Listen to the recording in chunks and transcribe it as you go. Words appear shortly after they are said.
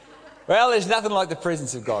Well, there's nothing like the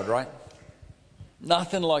presence of God, right?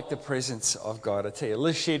 Nothing like the presence of God. I tell you,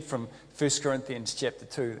 Liz Shedd from 1 Corinthians chapter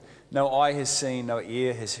 2, no eye has seen, no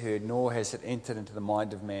ear has heard, nor has it entered into the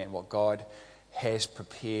mind of man what God has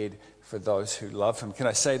prepared for those who love him. Can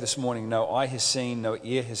I say this morning, no eye has seen, no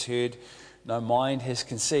ear has heard, no mind has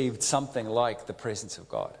conceived something like the presence of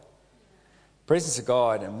God. The presence of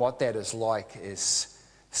God and what that is like is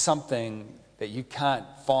something that you can't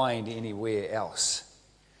find anywhere else.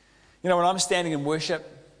 You know, when I'm standing in worship,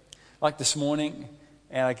 like this morning,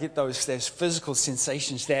 and I get those physical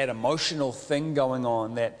sensations, that emotional thing going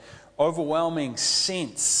on, that overwhelming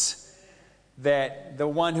sense that the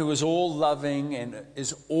one who is all loving and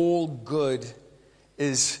is all good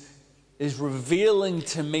is revealing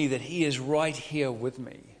to me that he is right here with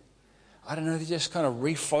me. I don't know, it just kind of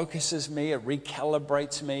refocuses me, it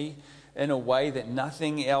recalibrates me in a way that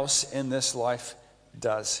nothing else in this life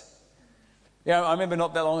does. You know, I remember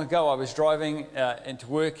not that long ago, I was driving into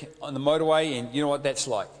work on the motorway, and you know what that's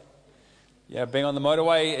like. Yeah, being on the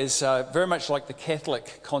motorway is very much like the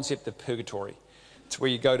Catholic concept of purgatory. It's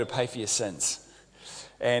where you go to pay for your sins.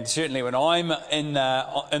 And certainly when I'm in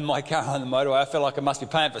my car on the motorway, I feel like I must be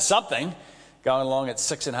paying for something, going along at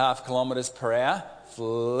 6.5 kilometres per hour.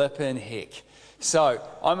 Flippin' heck. So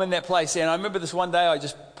I'm in that place, and I remember this one day I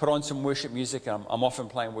just put on some worship music. I'm often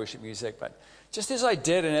playing worship music, but just as I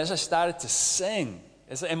did, and as I started to sing,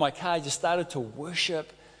 in my car, I just started to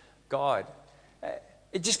worship God.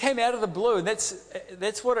 It just came out of the blue, and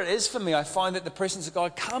that's what it is for me. I find that the presence of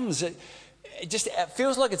God comes. It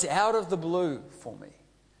feels like it's out of the blue for me.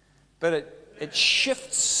 But it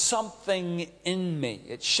shifts something in me.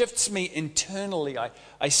 It shifts me internally.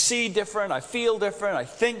 I see different, I feel different, I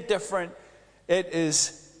think different. It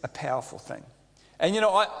is a powerful thing. And you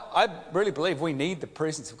know, I really believe we need the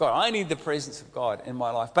presence of God. I need the presence of God in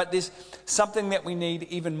my life. But there's something that we need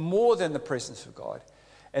even more than the presence of God.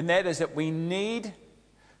 And that is that we need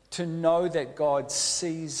to know that God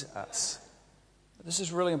sees us. This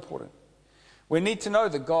is really important. We need to know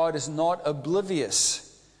that God is not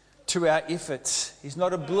oblivious to our efforts. He's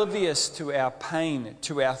not oblivious to our pain,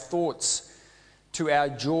 to our thoughts, to our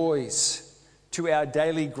joys, to our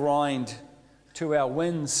daily grind, to our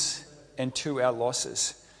wins, and to our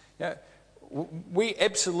losses. You know, we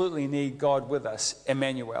absolutely need God with us,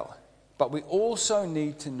 Emmanuel. But we also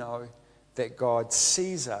need to know that God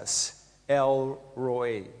sees us, El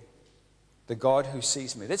Roi, the God who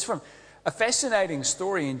sees me. That's from a fascinating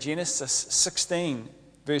story in Genesis 16,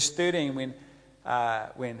 verse 13,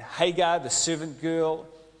 when Hagar, the servant girl,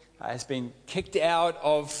 has been kicked out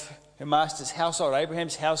of her master's household,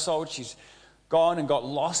 Abraham's household. She's gone and got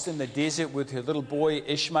lost in the desert with her little boy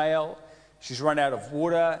Ishmael. She's run out of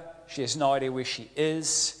water. She has no idea where she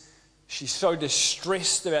is. She's so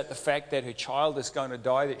distressed about the fact that her child is going to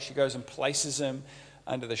die that she goes and places him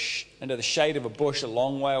under the shade of a bush a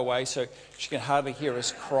long way away so she can hardly hear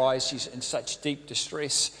his cries. She's in such deep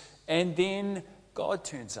distress. And then God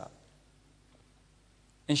turns up.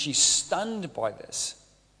 And she's stunned by this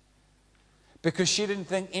because she didn't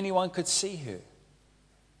think anyone could see her.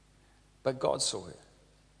 But God saw her.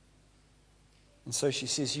 And so she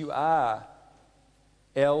says, "You are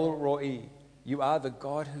El Roi. You are the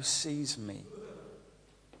God who sees me."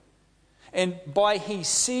 And by He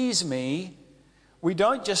sees me, we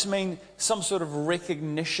don't just mean some sort of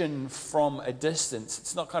recognition from a distance.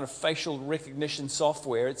 It's not kind of facial recognition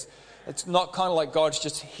software. It's not kind of like God's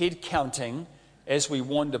just head counting as we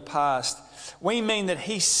wander past. We mean that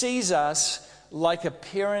He sees us like a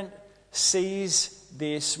parent sees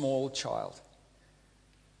their small child.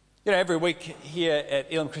 You know, every week here at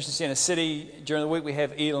Elam Christian Centre City, during the week we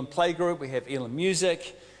have Elam Playgroup, we have Elam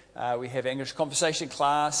Music, we have English Conversation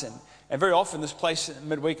class, and very often this place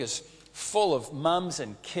midweek is full of mums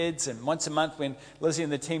and kids. And once a month when Lizzie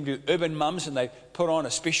and the team do Urban Mums and they put on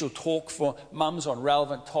a special talk for mums on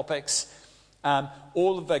relevant topics,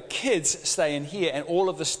 all of the kids stay in here and all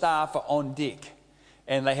of the staff are on deck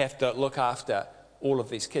and they have to look after all of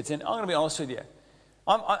these kids. And I'm going to be honest with you,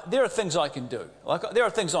 there are things I can do. Like there are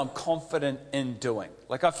things I'm confident in doing.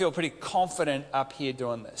 Like I feel pretty confident up here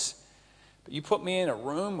doing this. But you put me in a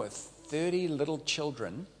room with 30 little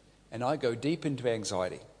children and I go deep into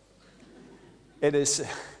anxiety. It's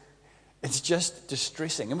just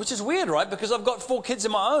distressing. And which is weird, right? Because I've got 4 kids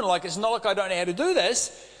of my own. Like it's not like I don't know how to do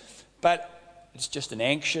this. But it's just an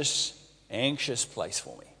anxious place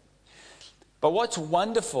for me. But what's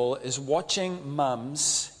wonderful is watching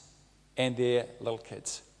mums and their little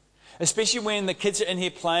kids. Especially when the kids are in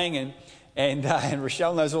here playing and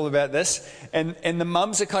Rochelle knows all about this. And the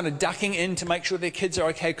mums are kind of ducking in to make sure their kids are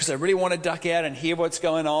okay because they really want to duck out and hear what's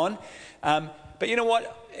going on. But you know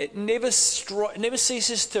what? it never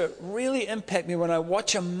ceases to really impact me when I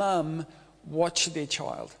watch a mum watch their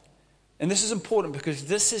child. And this is important because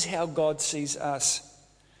this is how God sees us.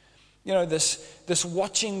 You know, this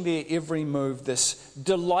watching their every move, this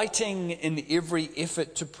delighting in every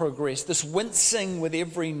effort to progress, this wincing with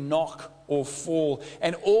every knock or fall,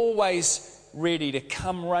 and always ready to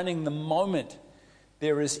come running the moment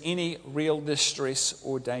there is any real distress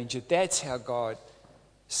or danger. That's how God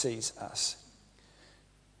sees us.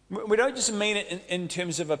 We don't just mean it in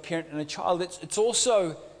terms of a parent and a child. It's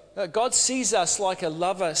also, God sees us like a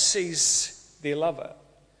lover sees their lover.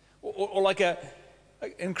 Or like an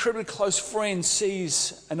incredibly close friend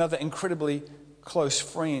sees another incredibly close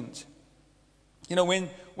friend. You know,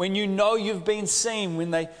 when you know you've been seen, when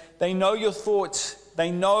they know your thoughts,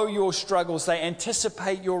 they know your struggles, they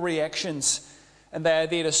anticipate your reactions, and they are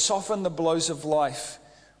there to soften the blows of life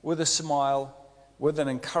with a smile, with an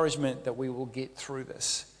encouragement that we will get through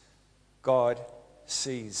this. God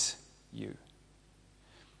sees you.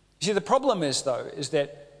 You see, the problem is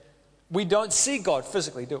that we don't see God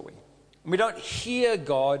physically, do we? We don't hear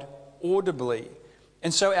God audibly.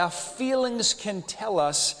 And so our feelings can tell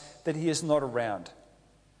us that He is not around,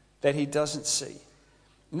 that He doesn't see.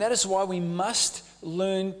 And that is why we must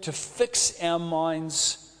learn to fix our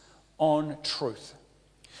minds on truth.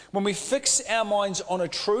 When we fix our minds on a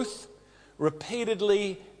truth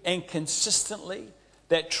repeatedly and consistently,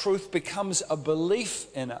 that truth becomes a belief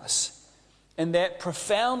in us, and that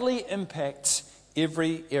profoundly impacts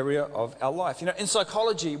every area of our life. You know, in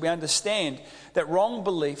psychology, we understand that wrong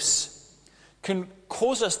beliefs can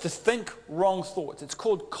cause us to think wrong thoughts. It's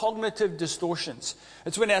called cognitive distortions.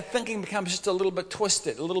 It's when our thinking becomes just a little bit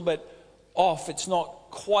twisted, a little bit off. It's not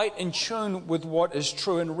quite in tune with what is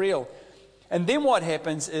true and real. And then what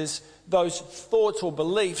happens is those thoughts or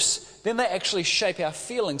beliefs, then they actually shape our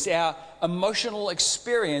feelings, our emotional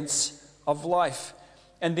experience of life.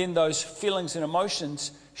 And then those feelings and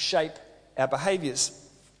emotions shape our behaviors.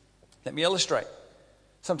 Let me illustrate.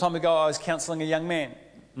 Some time ago, I was counseling a young man,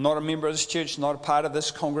 not a member of this church, not a part of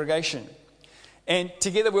this congregation. And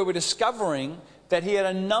together we were discovering that he had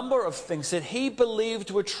a number of things that he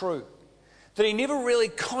believed were true, that he never really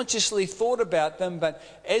consciously thought about them, but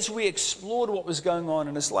as we explored what was going on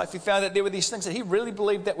in his life, we found that there were these things that he really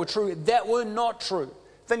believed that were true that were not true.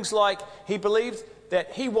 Things like he believed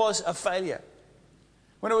that he was a failure,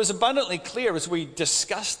 when it was abundantly clear as we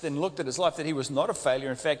discussed and looked at his life that he was not a failure.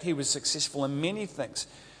 In fact, he was successful in many things.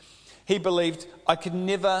 He believed, I could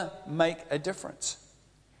never make a difference,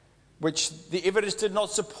 which the evidence did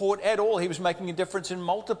not support at all. He was making a difference in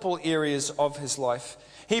multiple areas of his life.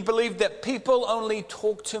 He believed that people only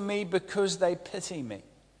talk to me because they pity me,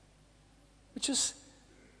 which is,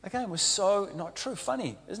 again, was so not true.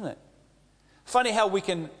 Funny, isn't it? Funny how we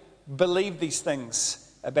can believe these things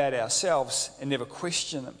about ourselves and never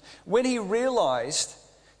question them. When he realized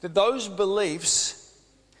that those beliefs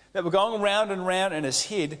that were going round and round in his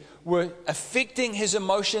head were affecting his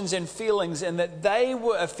emotions and feelings, and that they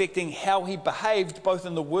were affecting how he behaved both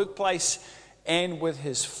in the workplace and with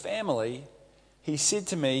his family, he said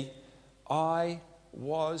to me, I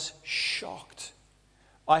was shocked.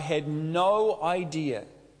 I had no idea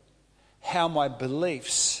how my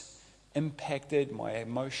beliefs impacted my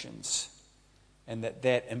emotions, and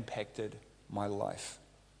that impacted my life.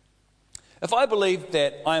 If I believe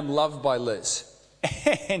that I am loved by Liz,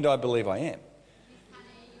 and I believe I am.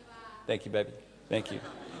 Thank you, baby. Thank you.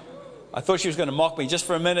 I thought she was going to mock me just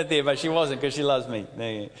for a minute there, but she wasn't, because she loves me.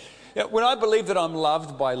 When I believe that I'm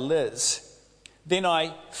loved by Liz, then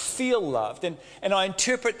I feel loved, and I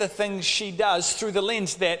interpret the things she does through the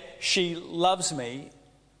lens that she loves me.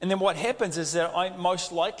 And then what happens is that I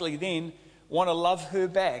most likely then want to love her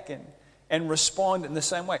back and respond in the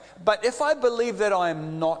same way. But if I believe that I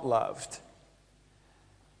am not loved,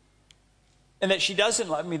 and that she doesn't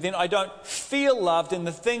love me, then I don't feel loved, and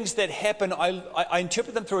the things that happen, I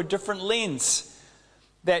interpret them through a different lens.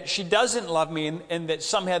 That she doesn't love me, and that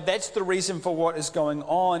somehow that's the reason for what is going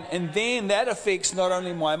on. And then that affects not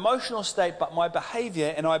only my emotional state, but my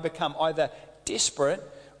behavior, and I become either desperate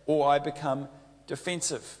or I become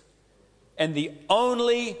defensive. And the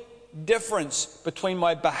only difference between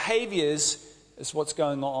my behaviors is what's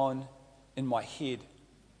going on in my head,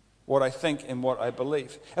 what I think and what I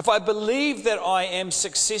believe. If I believe that I am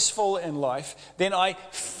successful in life, then I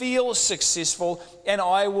feel successful, and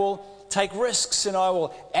I will take risks, and I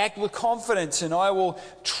will act with confidence, and I will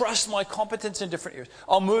trust my competence in different areas.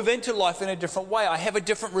 I'll move into life in a different way. I have a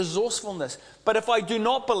different resourcefulness. But if I do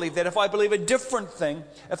not believe that, if I believe a different thing,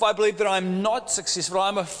 if I believe that I'm not successful,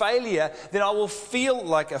 I'm a failure, then I will feel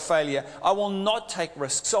like a failure. I will not take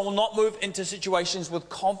risks. I will not move into situations with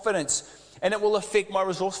confidence. And it will affect my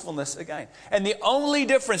resourcefulness again. And the only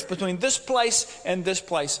difference between this place and this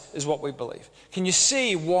place is what we believe. Can you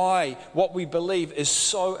see why what we believe is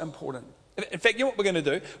so important? In fact, you know what we're going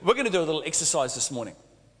to do? We're going to do a little exercise this morning.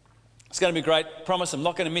 It's going to be great. Promise I'm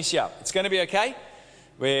not going to mess you up. It's going to be okay.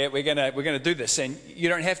 We're going to do this. And you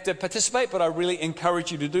don't have to participate, but I really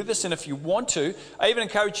encourage you to do this. And if you want to, I even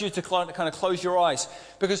encourage you to kind of close your eyes.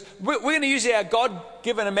 Because we're going to use our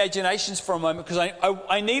God-given imaginations for a moment, because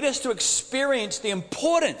I need us to experience the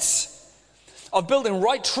importance of building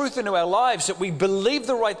right truth into our lives, that we believe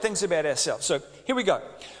the right things about ourselves. So here we go.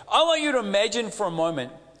 I want you to imagine for a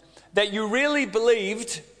moment that you really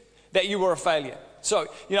believed that you were a failure. So,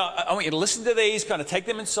 I want you to listen to these, kind of take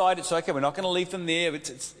them inside. It's okay, we're not going to leave them there.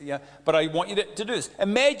 But I want you to do this.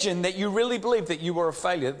 Imagine that you really believed that you were a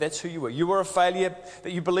failure. That's who you were. You were a failure,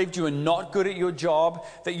 that you believed you were not good at your job,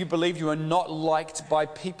 that you believed you were not liked by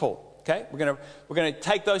people. Okay? We're going to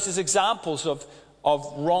take those as examples of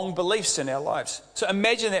wrong beliefs in our lives. So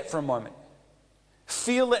imagine that for a moment.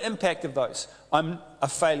 Feel the impact of those. I'm a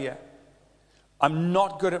failure. I'm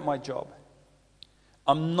not good at my job.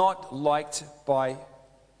 I'm not liked by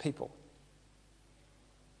people.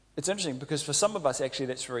 It's interesting because for some of us, actually,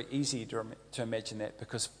 that's very easy to imagine that,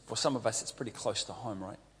 because for some of us, it's pretty close to home,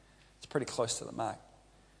 right? It's pretty close to the mark.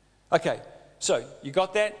 Okay, so you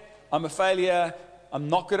got that? I'm a failure. I'm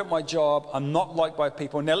not good at my job. I'm not liked by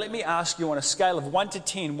people. Now, let me ask you, on a scale of 1 to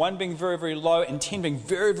 10, 1 being very, very low and 10 being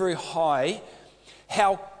very, very high,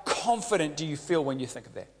 how confident do you feel when you think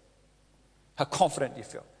of that? How confident do you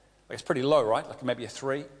feel? Like, it's pretty low, right? Like maybe a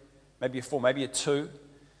 3, maybe a 4, maybe a 2.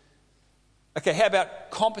 Okay, how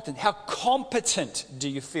about competent? How competent do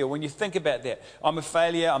you feel when you think about that? I'm a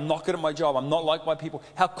failure. I'm not good at my job. I'm not liked by people.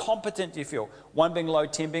 How competent do you feel? 1 being low,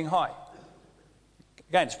 10 being high.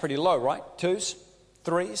 Again, it's pretty low, right? 2s,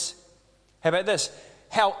 3s. How about this?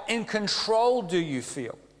 How in control do you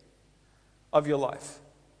feel of your life?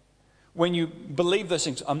 When you believe those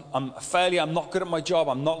things, I'm a failure. I'm not good at my job.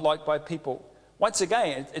 I'm not liked by people. Once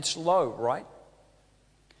again, it's low, right?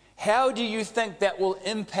 How do you think that will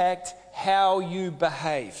impact how you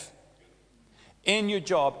behave in your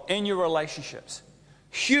job, in your relationships?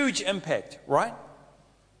 Huge impact, right?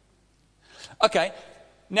 Okay,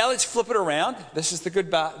 now let's flip it around. This is the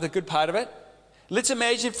good part of it. Let's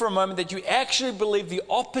imagine for a moment that you actually believe the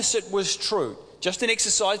opposite was true. Just an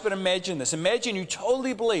exercise, but imagine this. Imagine you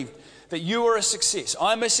totally believed that you are a success.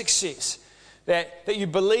 I'm a success. That you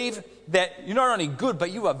believe that you're not only good,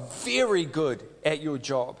 but you are very good at your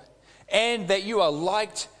job. And that you are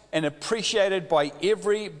liked and appreciated by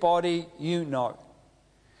everybody you know.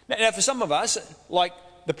 Now, for some of us, like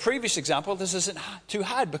the previous example, this isn't too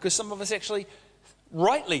hard, because some of us actually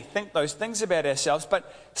rightly think those things about ourselves,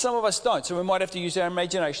 but some of us don't. So we might have to use our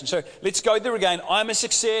imagination. So let's go there again. I'm a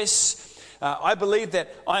success. I believe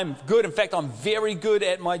that I'm good. In fact, I'm very good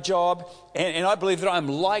at my job. And I believe that I'm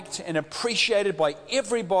liked and appreciated by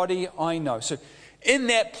everybody I know. So in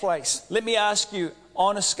that place, let me ask you,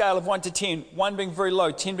 on a scale of 1 to 10, 1 being very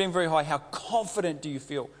low, 10 being very high, how confident do you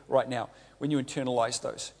feel right now when you internalize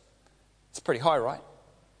those? It's pretty high, right?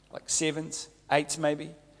 Like 7s, 8s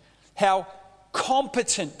maybe. How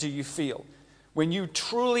competent do you feel when you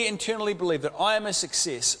truly internally believe that I am a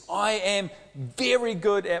success, I am very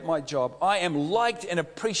good at my job, I am liked and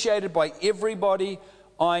appreciated by everybody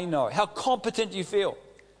I know? How competent do you feel?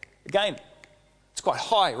 Again, it's quite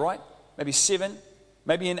high, right? Maybe 7,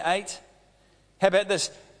 maybe an 8. How about this?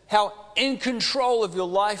 How in control of your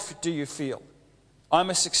life do you feel? I'm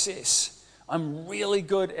a success. I'm really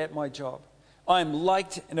good at my job. I'm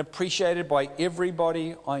liked and appreciated by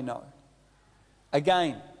everybody I know.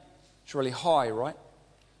 Again, it's really high, right?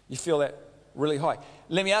 You feel that really high.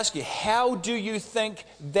 Let me ask you, how do you think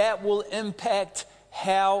that will impact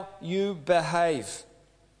how you behave?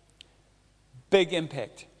 Big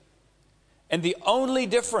impact. And the only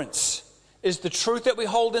difference is the truth that we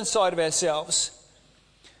hold inside of ourselves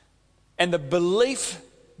and the belief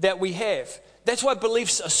that we have. That's why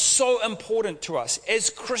beliefs are so important to us as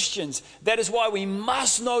Christians. That is why we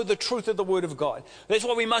must know the truth of the Word of God. That's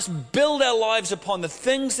why we must build our lives upon the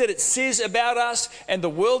things that it says about us and the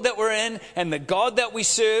world that we're in and the God that we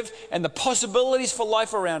serve and the possibilities for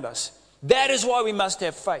life around us. That is why we must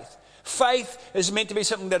have faith. Faith is meant to be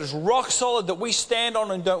something that is rock solid, that we stand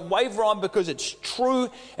on and don't waver on because it's true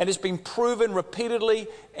and it's been proven repeatedly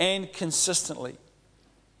and consistently.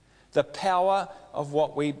 The power of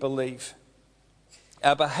what we believe.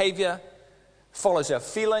 Our behavior follows our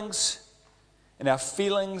feelings, and our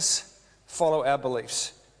feelings follow our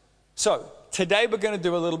beliefs. So, today we're going to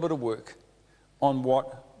do a little bit of work on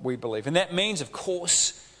what we believe. And that means, of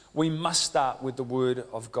course, we must start with the Word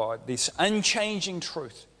of God, this unchanging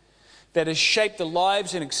truth that has shaped the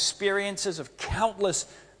lives and experiences of countless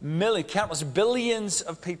billions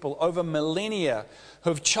of people over millennia who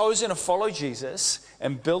have chosen to follow Jesus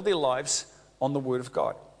and build their lives on the Word of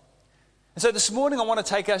God. And so this morning I want to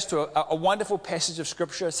take us to a wonderful passage of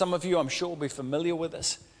Scripture. Some of you, I'm sure, will be familiar with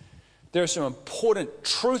this. There are some important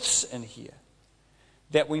truths in here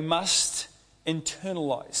that we must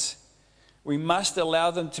internalize. We must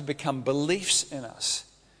allow them to become beliefs in us,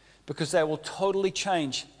 because they will totally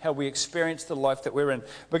change how we experience the life that we're in.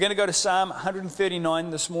 We're going to go to Psalm 139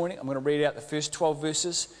 this morning. I'm going to read out the first 12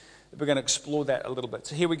 verses. We're going to explore that a little bit.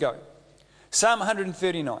 So here we go. Psalm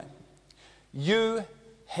 139. You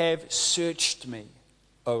have searched me,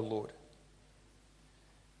 O Lord.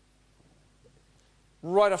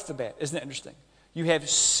 Right off the bat, isn't that interesting? You have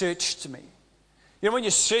searched me. You know, when you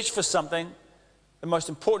search for something, the most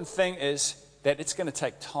important thing is that it's going to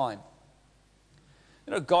take time.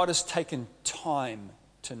 You know, God has taken time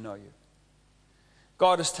to know you.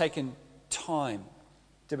 God has taken time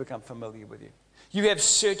to become familiar with you. You have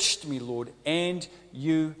searched me, Lord, and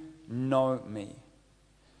you know me.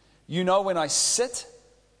 You know when I sit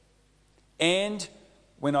and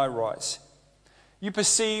when I rise. You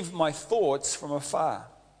perceive my thoughts from afar.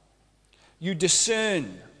 You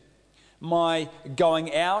discern my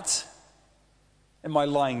going out and my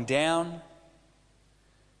lying down.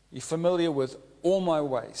 You're familiar with all my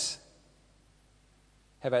ways.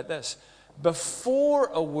 How about this? Before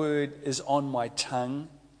a word is on my tongue,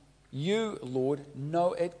 you, Lord,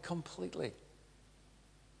 know it completely.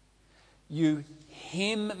 You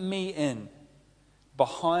hem me in,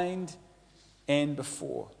 behind and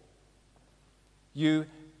before. You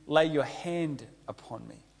lay your hand upon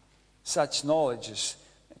me. Such knowledge is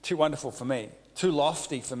too wonderful for me, too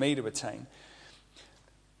lofty for me to attain.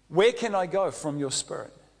 Where can I go from your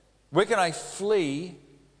Spirit? Where can I flee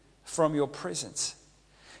from your presence?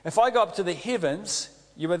 If I go up to the heavens,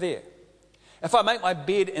 you are there. If I make my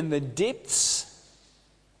bed in the depths,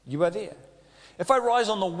 you are there. If I rise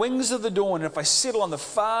on the wings of the dawn, and if I settle on the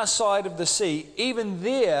far side of the sea, even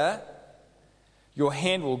there, your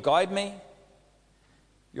hand will guide me.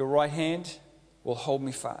 Your right hand will hold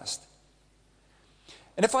me fast.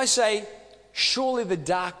 And if I say, surely the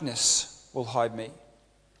darkness will hide me,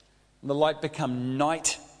 and the light become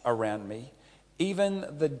night around me, even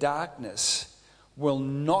the darkness will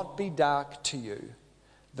not be dark to you.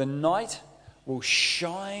 The night will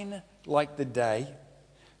shine like the day,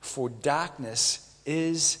 for darkness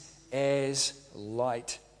is as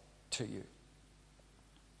light to you.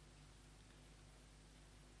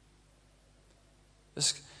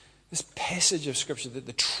 This passage of Scripture,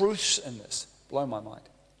 the truths in this blow my mind.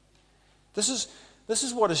 This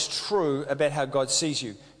is what is true about how God sees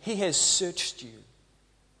you. He has searched you.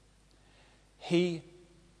 He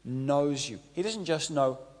knows you. He doesn't just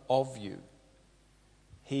know of you.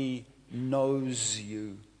 He knows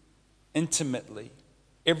you intimately,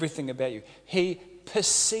 everything about you. He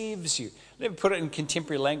perceives you. Let me put it in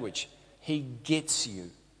contemporary language. He gets you.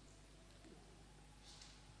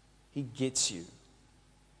 He gets you.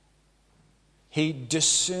 He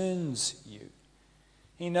discerns you.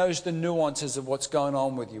 He knows the nuances of what's going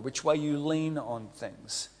on with you, which way you lean on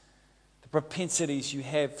things, the propensities you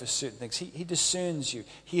have for certain things. He discerns you.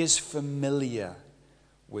 He is familiar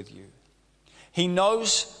with you. He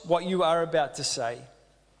knows what you are about to say.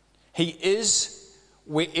 He is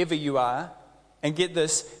wherever you are. And get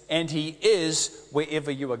this, and He is wherever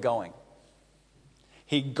you are going.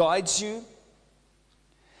 He guides you.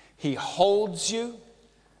 He holds you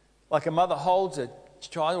like a mother holds a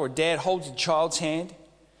child or a dad holds a child's hand.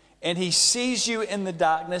 And He sees you in the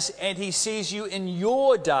darkness, and He sees you in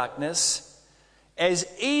your darkness as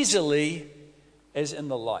easily as in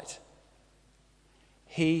the light.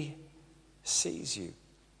 He sees you.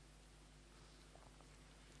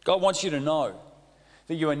 God wants you to know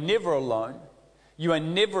that you are never alone, you are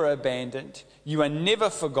never abandoned, you are never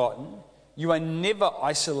forgotten, you are never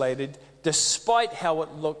isolated, despite how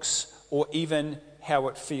it looks or even how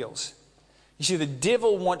it feels. You see, the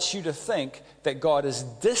devil wants you to think that God is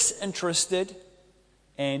disinterested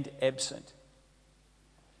and absent.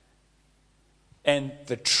 And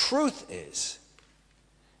the truth is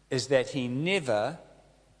that He never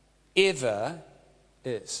ever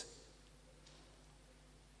is.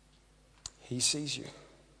 He sees you.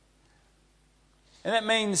 And that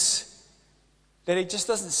means that he just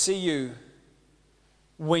doesn't see you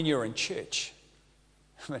when you're in church,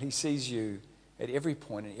 but he sees you at every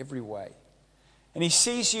point, in every way. And he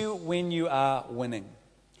sees you when you are winning.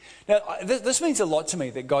 Now, this means a lot to me,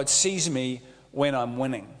 that God sees me when I'm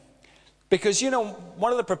winning. Because,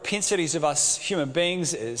 one of the propensities of us human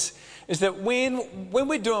beings is that when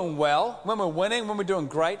we're doing well, when we're winning, when we're doing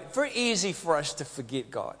great, it's very easy for us to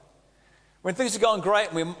forget God. When things are going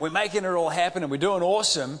great, and we're making it all happen and we're doing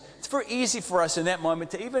awesome, it's very easy for us in that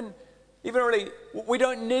moment to even really, we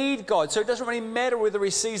don't need God. So it doesn't really matter whether he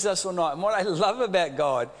sees us or not. And what I love about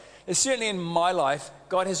God is, certainly in my life,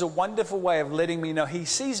 God has a wonderful way of letting me know he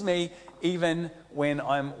sees me even when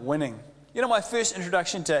I'm winning. My first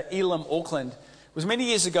introduction to Elim, Auckland, was many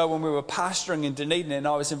years ago when we were pastoring in Dunedin, and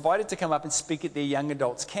I was invited to come up and speak at their young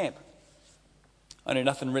adults camp. I knew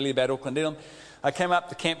nothing really about Auckland, Elim. I came up,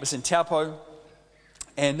 the camp was in Taupo,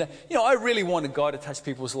 and I really wanted God to touch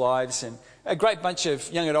people's lives, and a great bunch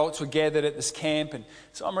of young adults were gathered at this camp, and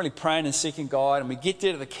so I'm really praying and seeking God, and we get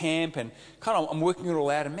there to the camp, and I'm working it all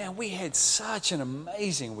out, and man, we had such an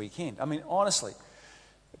amazing weekend. I mean, honestly,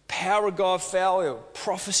 the power of God fell, there were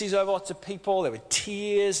prophecies over lots of people, there were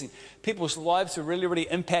tears, and people's lives were really, really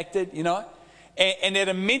impacted, and at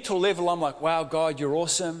a mental level, I'm like, wow, God, you're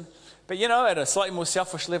awesome. But, at a slightly more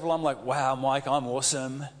selfish level, I'm like, wow, Mike, I'm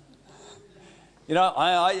awesome.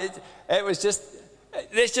 It was just,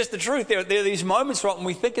 that's just the truth. There are these moments, right, when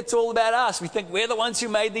we think it's all about us. We think we're the ones who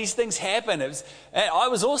made these things happen. And I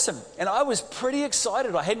was awesome. And I was pretty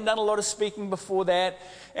excited. I hadn't done a lot of speaking before that.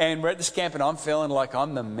 And we're at this camp, and I'm feeling like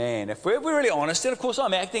I'm the man. If we're really honest, and of course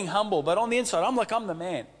I'm acting humble, but on the inside, I'm like, I'm the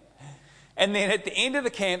man. And then at the end of the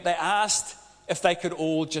camp, they asked if they could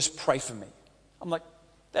all just pray for me. I'm like,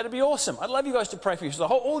 that'd be awesome. I'd love you guys to pray for me. So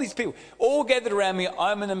all these people all gathered around me.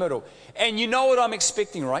 I'm in the middle. And you know what I'm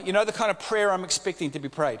expecting, right? You know the kind of prayer I'm expecting to be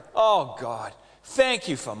prayed. Oh, God, thank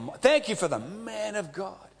you for the man of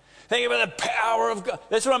God. Thank you for the power of God.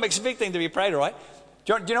 That's what I'm expecting to be prayed, right?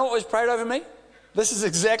 Do you know what was prayed over me? This is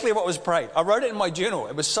exactly what was prayed. I wrote it in my journal.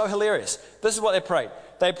 It was so hilarious. This is what they prayed.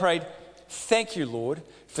 They prayed, thank you, Lord,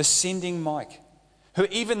 for sending Mike, who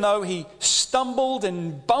even though he stumbled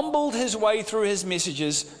and bumbled his way through his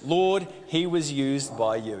messages, Lord, he was used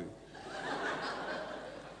by you.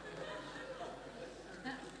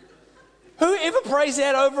 Who ever prays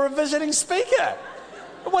that over a visiting speaker?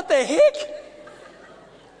 What the heck?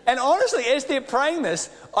 And honestly, as they're praying this,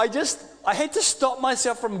 I had to stop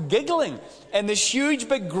myself from giggling. And this huge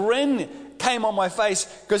big grin came on my face,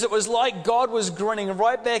 because it was like God was grinning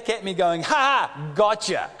right back at me going, ha,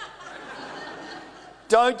 gotcha.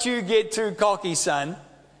 Don't you get too cocky, son.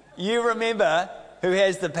 You remember who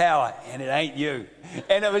has the power, and it ain't you.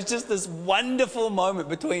 And it was just this wonderful moment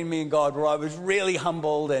between me and God where I was really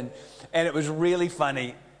humbled, and it was really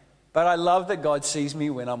funny. But I love that God sees me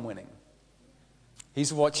when I'm winning.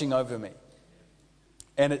 He's watching over me.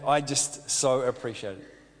 And I just so appreciate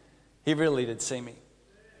it. He really did see me.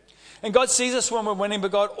 And God sees us when we're winning,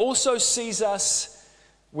 but God also sees us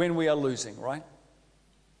when we are losing, right?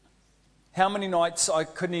 How many nights I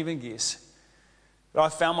couldn't even guess, but I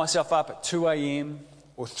found myself up at 2 a.m.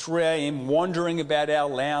 or 3 a.m. wandering about our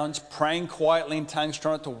lounge, praying quietly in tongues,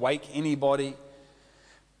 trying not to wake anybody.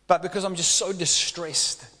 But because I'm just so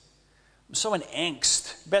distressed, I'm so in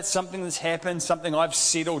angst about something that's happened, something I've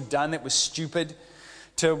said or done that was stupid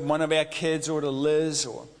to one of our kids or to Liz,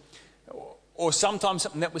 or sometimes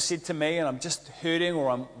something that was said to me and I'm just hurting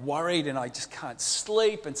or I'm worried and I just can't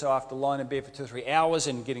sleep, and so I have to lie in bed for 2 or 3 hours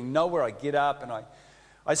and getting nowhere, I get up and I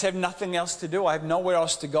just have nothing else to do. I have nowhere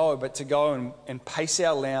else to go but to go and pace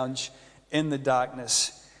our lounge in the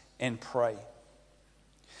darkness and pray.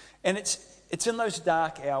 And it's in those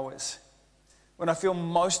dark hours when I feel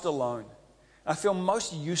most alone, I feel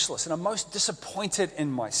most useless, and I'm most disappointed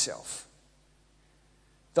in myself.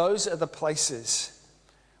 Those are the places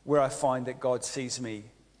where I find that God sees me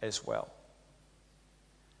as well.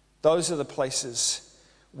 Those are the places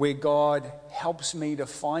where God helps me to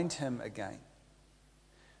find him again.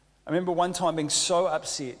 I remember one time being so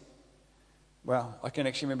upset. Well, I can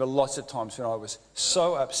actually remember lots of times when I was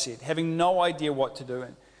so upset, having no idea what to do.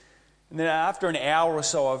 And then after an hour or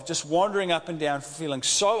so of just wandering up and down, feeling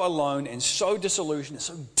so alone and so disillusioned and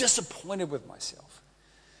so disappointed with myself,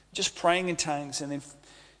 just praying in tongues, and then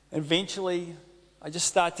eventually I just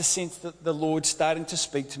start to sense the Lord starting to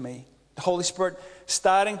speak to me. The Holy Spirit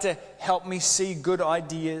starting to help me see good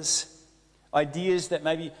ideas that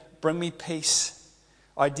maybe bring me peace,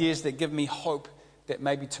 ideas that give me hope that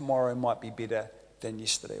maybe tomorrow might be better than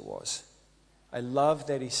yesterday was. I love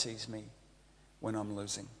that he sees me when I'm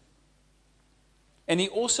losing. And he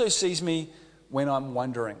also sees me when I'm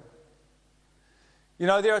wondering. You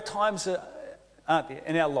know, there are times, aren't there,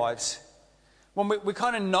 in our lives when we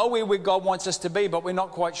kind of know where God wants us to be, but we're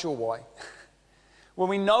not quite sure why. When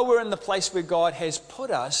we know we're in the place where God has put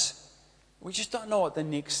us, we just don't know what the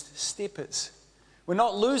next step is. We're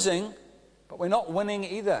not losing, but we're not winning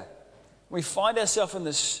either. We find ourselves in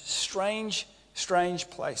this strange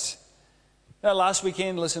place. You know, last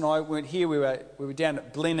weekend, Liz and I weren't here. We were down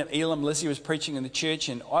at Blenheim, Elam. Lizzie was preaching in the church,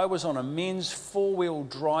 and I was on a men's four-wheel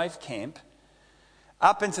drive camp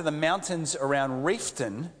up into the mountains around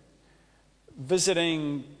Reefton,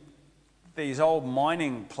 visiting these old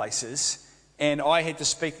mining places, and I had to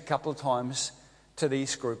speak a couple of times to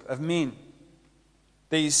this group of men.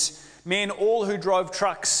 These men, all who drove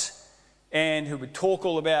trucks and who would talk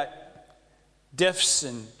all about diffs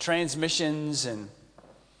and transmissions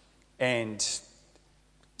and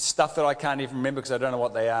stuff that I can't even remember because I don't know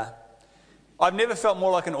what they are. I've never felt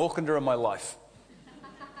more like an Aucklander in my life.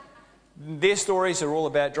 Their stories are all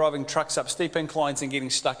about driving trucks up steep inclines and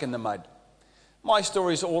getting stuck in the mud. My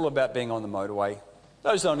story is all about being on the motorway.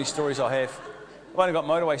 Those are the only stories I have. I've only got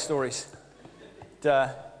motorway stories. It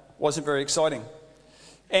wasn't very exciting.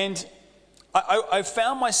 And I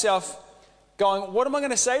found myself going, what am I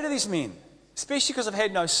going to say to these men? Especially because I've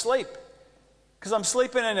had no sleep. Because I'm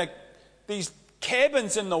sleeping in these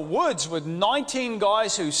cabins in the woods with 19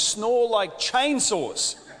 guys who snore like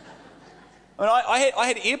chainsaws. I mean, I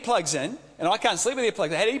had earplugs in, and I can't sleep with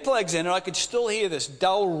earplugs. I had earplugs in, and I could still hear this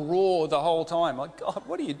dull roar the whole time. Like, God,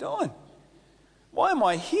 what are you doing? Why am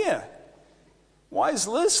I here? Why is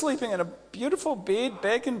Liz sleeping in a beautiful bed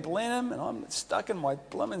back in Blenheim, and I'm stuck in my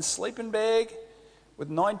blooming sleeping bag with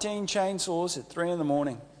 19 chainsaws at 3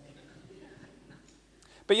 a.m?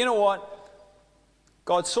 But you know what?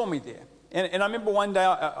 God saw me there. And I remember one day,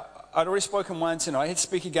 I'd already spoken once, and I had to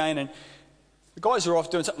speak again, and the guys were off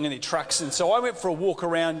doing something in their trucks, and so I went for a walk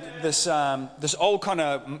around this old kind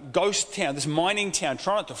of ghost town, this mining town,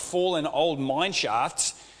 trying not to fall in old mine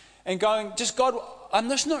shafts, and going, just God, I'm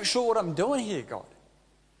just not sure what I'm doing here, God.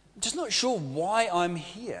 I'm just not sure why I'm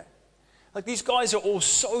here. Like, these guys are all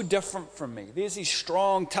so different from me. There's these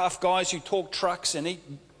strong, tough guys who talk trucks and eat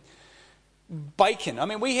bacon. I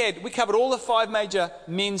mean, we covered all the 5 major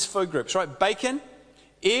men's food groups, right? Bacon,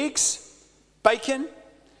 eggs, bacon,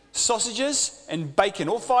 sausages, and bacon,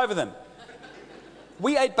 all 5 of them.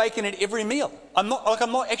 We ate bacon at every meal. I'm not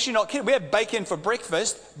kidding. We had bacon for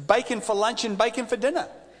breakfast, bacon for lunch, and bacon for dinner.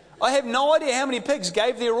 I have no idea how many pigs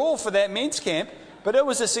gave their all for that men's camp, but it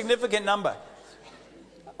was a significant number.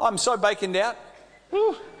 I'm so baconed out.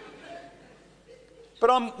 Whew.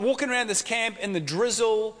 But I'm walking around this camp in the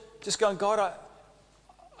drizzle, just going, God,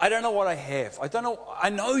 I don't know what I have. I don't know.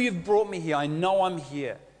 I know you've brought me here. I know I'm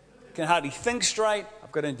here. I can hardly think straight.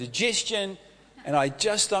 I've got indigestion, and I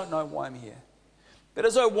just don't know why I'm here. But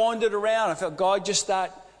as I wandered around, I felt God just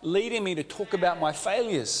start leading me to talk about my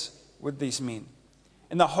failures with these men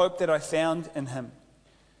and the hope that I found in Him.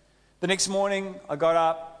 The next morning, I got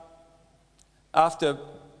up. After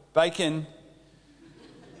bacon,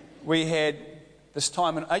 we had this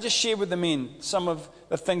time, and I just shared with the men some of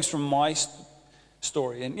the things from my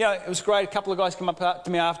story. And, it was great. A couple of guys came up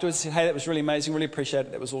to me afterwards and said, hey, that was really amazing. Really appreciate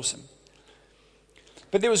it. That was awesome.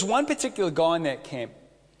 But there was one particular guy in that camp.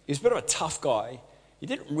 He was a bit of a tough guy. He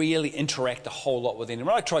didn't really interact a whole lot with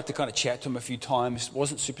anyone. I tried to kind of chat to him a few times.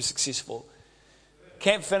 Wasn't super successful.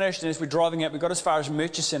 Camp finished, and as we're driving out, we got as far as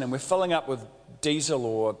Murchison, and we're filling up with diesel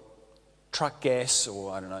or truck gas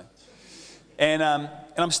or I don't know. And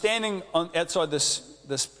I'm standing outside this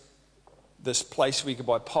place where you could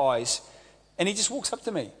buy pies, and he just walks up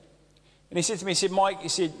to me. And he said to me, Mike,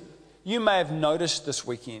 you may have noticed this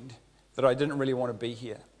weekend that I didn't really want to be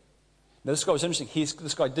here. Now, this guy was interesting.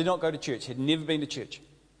 This guy did not go to church, had never been to church,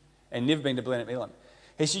 and never been to Blenheim Elam.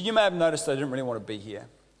 He said, you may have noticed that I didn't really want to be here.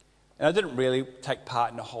 And I didn't really take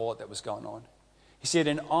part in a whole lot that was going on. He said,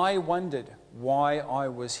 and I wondered why I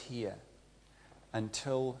was here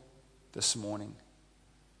until this morning.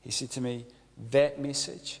 He said to me, that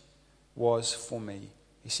message was for me.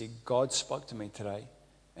 He said, God spoke to me today,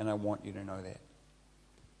 and I want you to know that.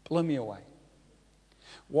 Blew me away.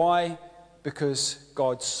 Why? Because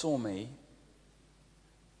God saw me,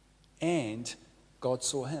 and God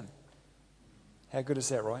saw him. How good is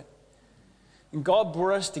that, right? And God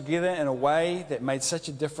brought us together in a way that made such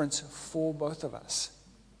a difference for both of us.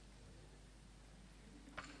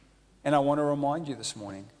 And I want to remind you this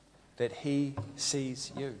morning that He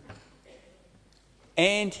sees you.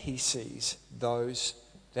 And He sees those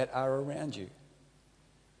that are around you.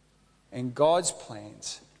 And God's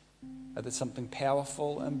plans are that something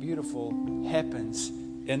powerful and beautiful happens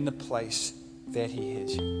in the place that He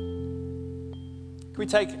has you. Can we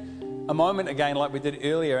take a moment again like we did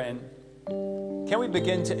earlier, and can we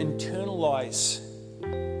begin to internalize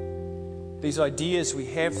these ideas we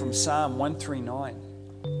have from Psalm 139?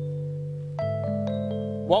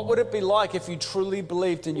 What would it be like if you truly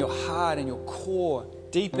believed in your heart and your core,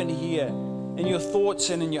 deep in here, in your thoughts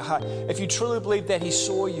and in your heart, if you truly believed that He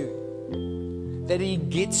saw you, that He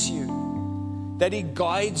gets you, that He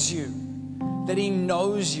guides you, that He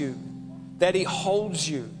knows you, that He holds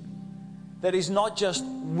you, that He's not just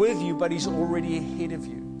with you, but He's already ahead of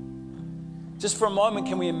you? Just for a moment,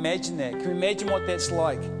 can we imagine that? Can we imagine what that's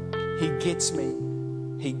like? He gets me.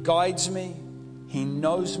 He guides me. He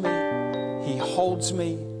knows me. He holds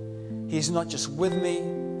me. He's not just with me,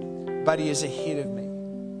 but He is ahead of me.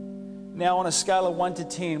 Now, on a scale of 1 to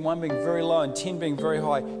 10, 1 being very low and 10 being very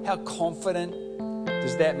high, how confident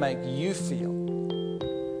does that make you feel?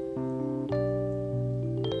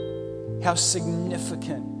 How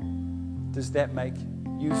significant does that make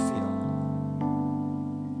you feel?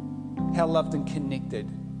 How loved and connected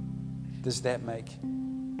does that make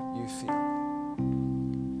you feel?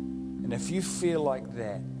 And if you feel like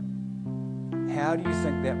that, how do you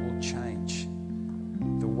think that will change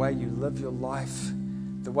the way you live your life,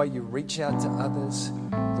 the way you reach out to others,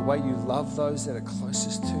 the way you love those that are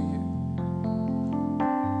closest to you?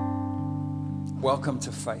 Welcome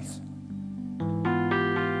to faith.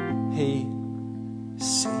 He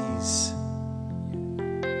sees you.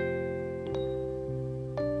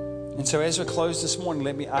 And so as we close this morning,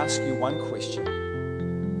 let me ask you one question.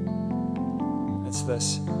 It's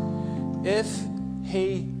this. If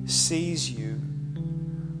He sees you,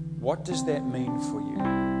 what does that mean for you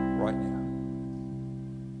right now?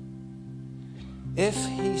 If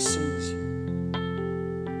He sees you,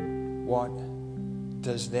 what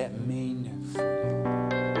does that mean for you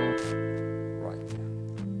right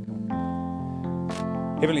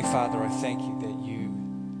now? Heavenly Father, I thank you that you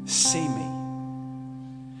see me.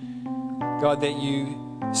 God, that you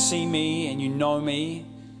see me and you know me,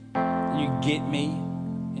 and you get me,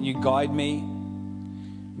 and you guide me,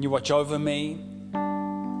 and you watch over me.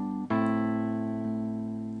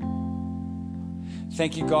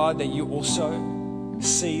 Thank you, God, that you also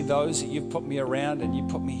see those that you've put me around and you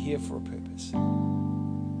put me here for a purpose.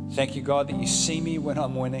 Thank you, God, that you see me when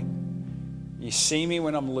I'm winning, you see me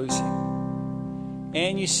when I'm losing,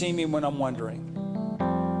 and you see me when I'm wondering,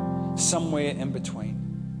 somewhere in between.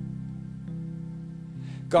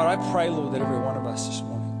 God, I pray, Lord, that every one of us this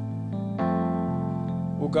morning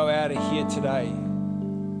will go out of here today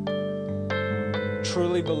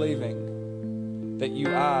truly believing that you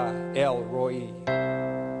are El Roi,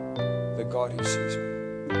 the God who sees me.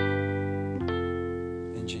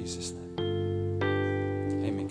 In Jesus' name.